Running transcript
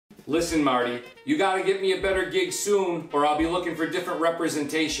Listen, Marty, you gotta get me a better gig soon, or I'll be looking for different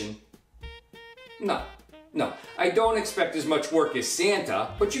representation. No, I don't expect as much work as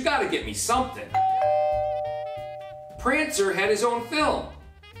Santa, but you gotta get me something. Prancer had his own film.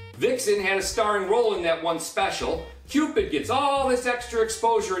 Vixen had a starring role in that one special. Cupid gets all this extra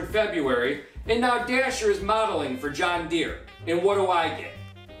exposure in February, and now Dasher is modeling for John Deere. And what do I get?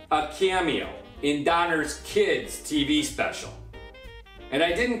 A cameo in Donner's Kids TV special. And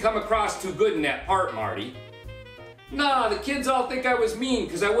I didn't come across too good in that part, Marty. Nah, the kids all think I was mean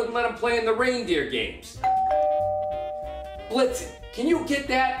because I wouldn't let them play in the reindeer games. Blitzen, can you get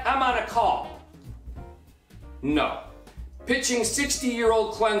that? I'm on a call. No. Pitching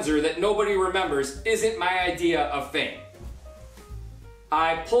 60-year-old cleanser that nobody remembers isn't my idea of fame.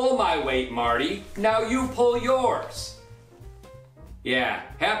 I pull my weight, Marty. Now you pull yours. Yeah,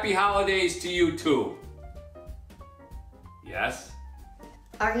 happy holidays to you too. Yes?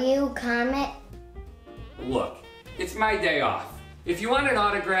 Are you Comet? Look, it's my day off. If you want an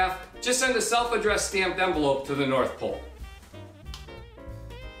autograph, just send a self-addressed stamped envelope to the North Pole.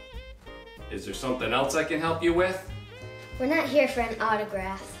 Is there something else I can help you with? We're not here for an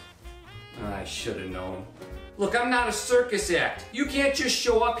autograph. I should have known. Look, I'm not a circus act. You can't just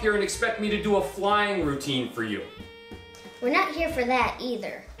show up here and expect me to do a flying routine for you. We're not here for that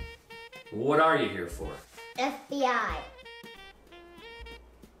either. What are you here for? FBI.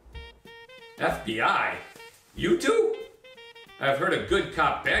 FBI? You two? I've heard of good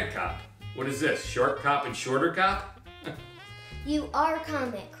cop, bad cop. What is this, short cop and shorter cop? You are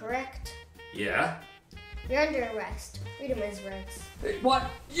Comet, correct? Yeah? You're under arrest. Read him his rights. What?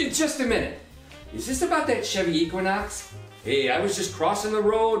 Just a minute. Is this about that Chevy Equinox? Hey, I was just crossing the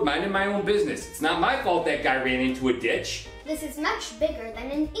road, minding my own business. It's not my fault that guy ran into a ditch. This is much bigger than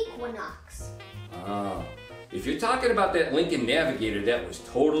an Equinox. Oh, if you're talking about that Lincoln Navigator, that was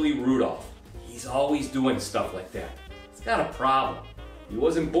totally Rudolph. He's always doing stuff like that. He's got a problem. He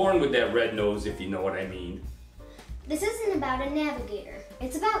wasn't born with that red nose, if you know what I mean. This isn't about a navigator.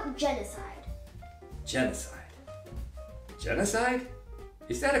 It's about genocide. Genocide? Genocide?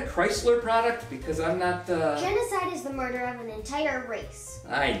 Is that a Chrysler product? Because I'm not, Genocide is the murder of an entire race.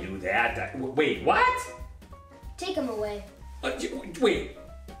 I knew that. Wait, what? Take him away. Wait.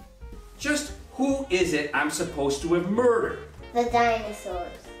 Just who is it I'm supposed to have murdered? The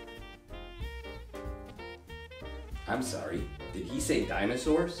dinosaurs. I'm sorry, did he say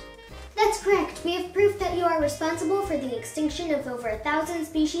dinosaurs? That's correct. We have proof that you are responsible for the extinction of over 1,000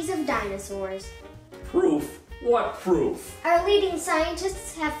 species of dinosaurs. Proof? What proof? Our leading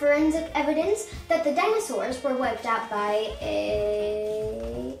scientists have forensic evidence that the dinosaurs were wiped out by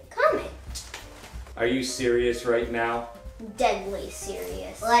a comet. Are you serious right now? Deadly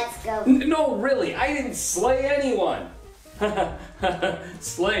serious. Let's go. No, really, I didn't slay anyone.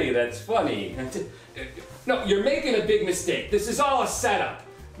 Slay, that's funny. No, you're making a big mistake. This is all a setup.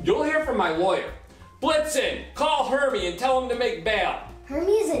 You'll hear from my lawyer. Blitzen, call Hermie and tell him to make bail.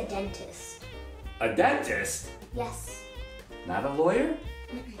 Hermie is a dentist. A dentist? Yes. Not a lawyer?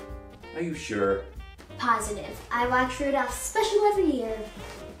 Are you sure? Positive. I watch Rudolph's special every year.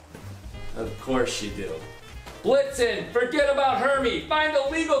 Of course you do. Blitzen, forget about Hermie. Find a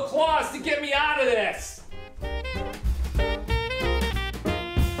legal clause to get me out of this.